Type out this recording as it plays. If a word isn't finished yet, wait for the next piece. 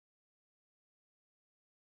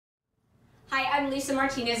Hi, I'm Lisa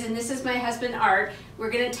Martinez, and this is my husband Art. We're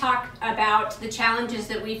going to talk about the challenges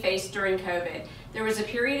that we faced during COVID. There was a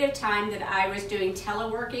period of time that I was doing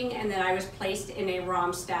teleworking and that I was placed in a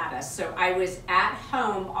ROM status. So I was at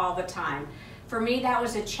home all the time. For me, that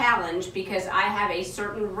was a challenge because I have a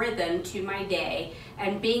certain rhythm to my day,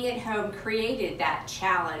 and being at home created that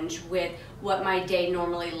challenge with what my day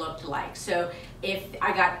normally looked like. So if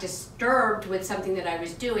I got disturbed with something that I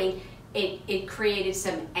was doing, it created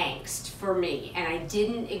some angst for me, and I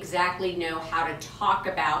didn't exactly know how to talk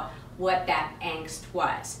about what that angst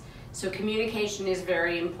was. So communication is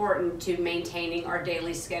very important to maintaining our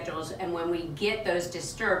daily schedules, and when we get those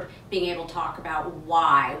disturbed, being able to talk about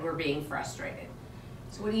why we're being frustrated.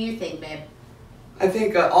 So what do you think, babe? I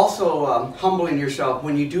think also humbling yourself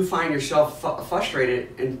when you do find yourself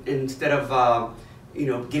frustrated, and instead of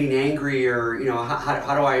getting angry or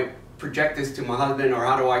how do I project this to my husband, or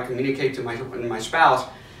how do I communicate to my spouse.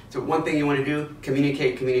 So one thing you want to do,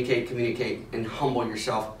 communicate, and humble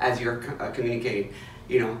yourself as you're communicating.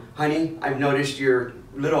 Honey, I've noticed you're a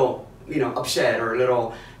little, upset or a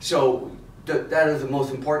little, so that is the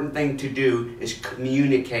most important thing to do, is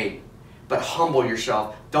communicate, but humble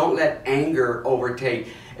yourself. Don't let anger overtake.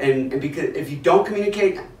 And because if you don't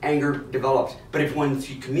communicate, anger develops. But if once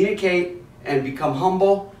you communicate and become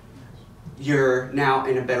humble, you're now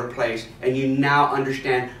in a better place, and you now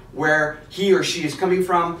understand where he or she is coming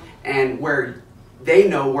from, and where they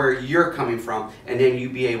know where you're coming from, and then you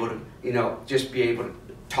be able to, just be able to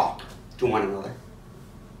talk to one another.